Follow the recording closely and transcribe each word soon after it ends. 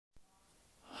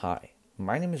Hi,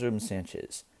 my name is Ruben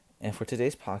Sanchez, and for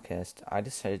today's podcast, I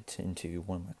decided to interview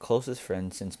one of my closest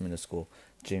friends since middle school,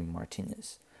 Jim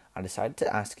Martinez. I decided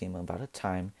to ask him about a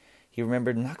time he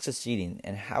remembered not succeeding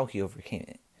and how he overcame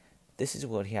it. This is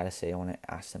what he had to say. I want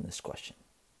to ask him this question.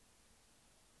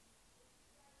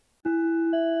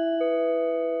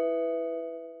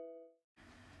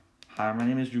 Hi, my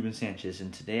name is Ruben Sanchez,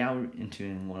 and today I'm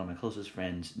interviewing one of my closest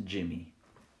friends, Jimmy.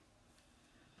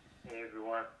 Hey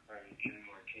everyone, I'm Jimmy Martinez.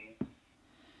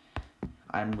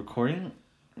 I'm recording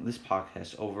this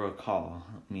podcast over a call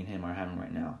me and him are having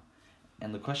right now.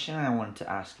 And the question I wanted to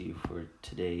ask you for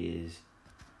today is...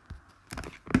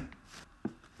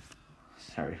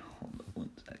 Sorry, hold on one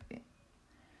second.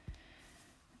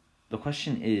 The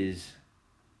question is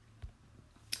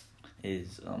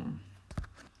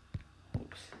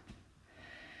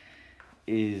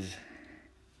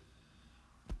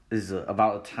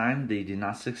about a time they did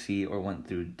not succeed or went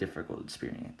through a difficult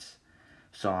experience.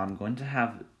 So I'm going to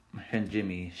have my friend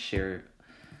Jimmy share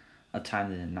a time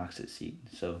they did not succeed.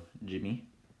 So, Jimmy?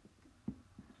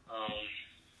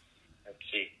 Let's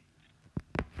see.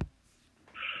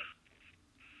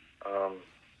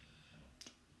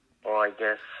 Well, I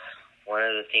guess one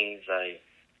of the things I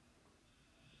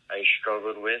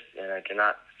struggled with and I did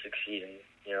not succeed in,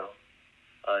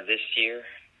 this year,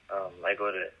 I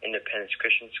go to Independence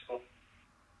Christian School.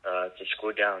 It's a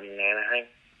school down in Anaheim.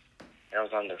 And I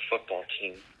was on their football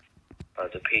team,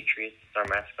 the Patriots, our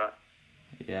mascot.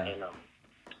 Yeah. And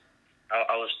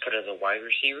I was put as a wide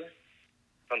receiver,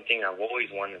 something I've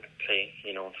always wanted to play,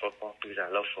 in football because I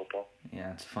love football.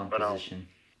 Yeah, it's a fun position.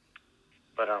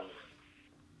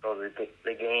 So the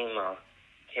game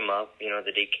came up,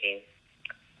 the day came,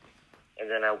 and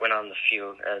then I went on the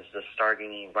field as the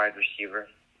starting wide receiver.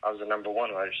 I was the number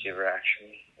one wide receiver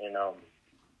actually, and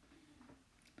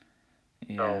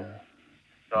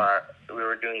we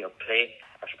were doing a play.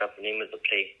 I forgot the name of the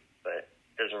play, but it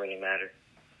doesn't really matter.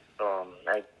 So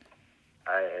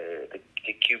the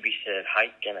QB said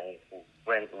hike, and I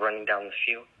went running down the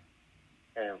field,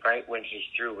 and right when he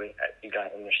threw it, he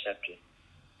got intercepted,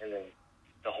 and then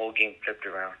the whole game flipped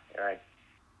around, and I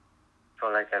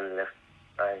felt like I left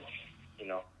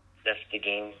the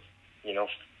game,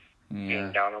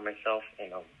 being down on myself,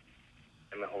 and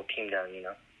my whole team down,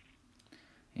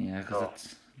 Yeah, because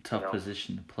it's a tough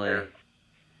position to play.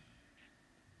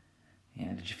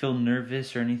 Yeah, did you feel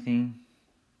nervous or anything?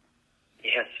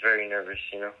 Yes, very nervous,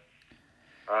 it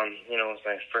was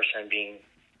my first time being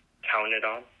counted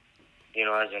on,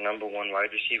 as a number one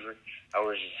wide receiver. I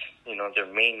was, their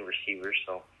main receiver,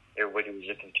 so everybody was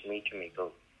looking to me to make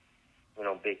those,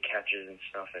 big catches and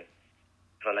stuff, and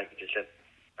I felt like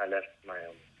I left my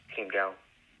team down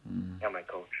and my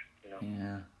coach,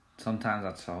 Yeah, sometimes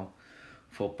that's how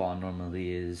football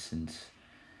normally is, since,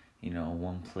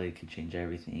 one play could change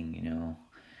everything,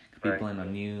 Could be blamed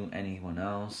on you, anyone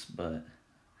else, but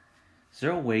is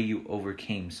there a way you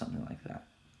overcame something like that?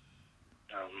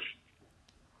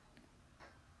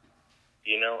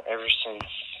 Ever since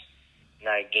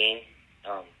that game,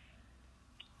 I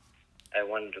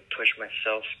wanted to push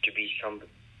myself to be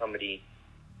somebody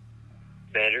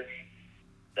better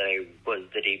than I was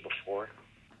the day before.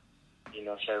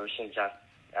 So ever since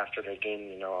after the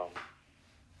game, I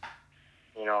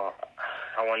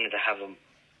wanted to have a,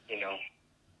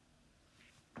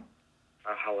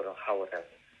 how would I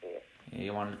say it? Yeah,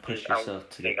 you wanted to push yourself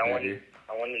to get better.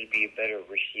 I wanted to be a better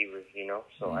receiver,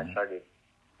 so I started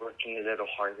working a little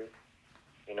harder.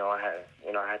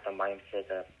 I had the mindset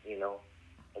that,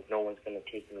 like no one's going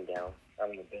to take me down.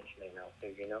 I'm the best man out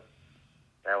there,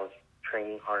 I was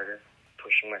training harder,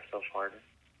 pushing myself harder,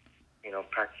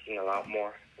 practicing a lot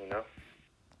more, And,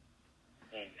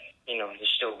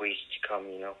 there's still ways to come,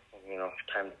 if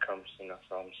time comes,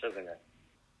 so I'm still going to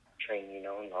train, and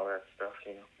all that stuff,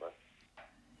 but.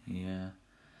 Yeah.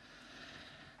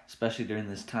 Especially during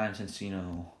this time, since,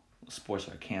 sports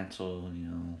are canceled,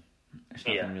 there's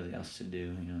nothing really else to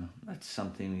do, That's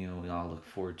something, we all look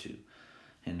forward to.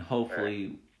 And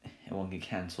hopefully it won't get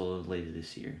canceled later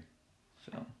this year.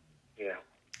 So. Yeah.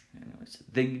 Anyways,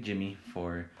 thank you, Jimmy,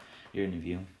 for your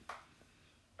interview.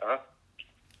 Uh-huh.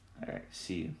 All right,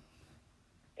 see you.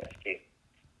 Yeah, see you.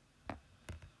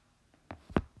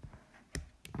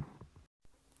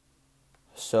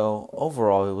 So,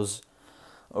 overall, it was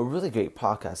a really great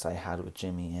podcast I had with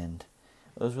Jimmy, and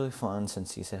it was really fun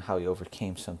since he said how he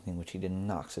overcame something which he did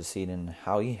not succeed in and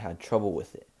how he had trouble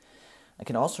with it. I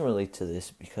can also relate to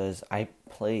this because I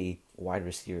play wide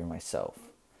receiver myself.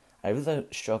 I really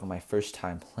struggled my first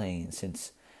time playing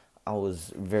since I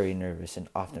was very nervous and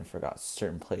often forgot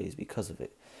certain plays because of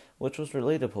it, which was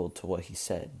relatable to what he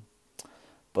said.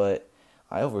 But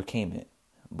I overcame it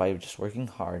by just working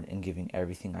hard and giving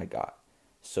everything I got.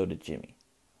 So did Jimmy.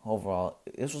 Overall,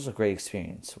 this was a great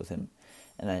experience with him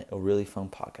and a really fun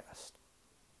podcast.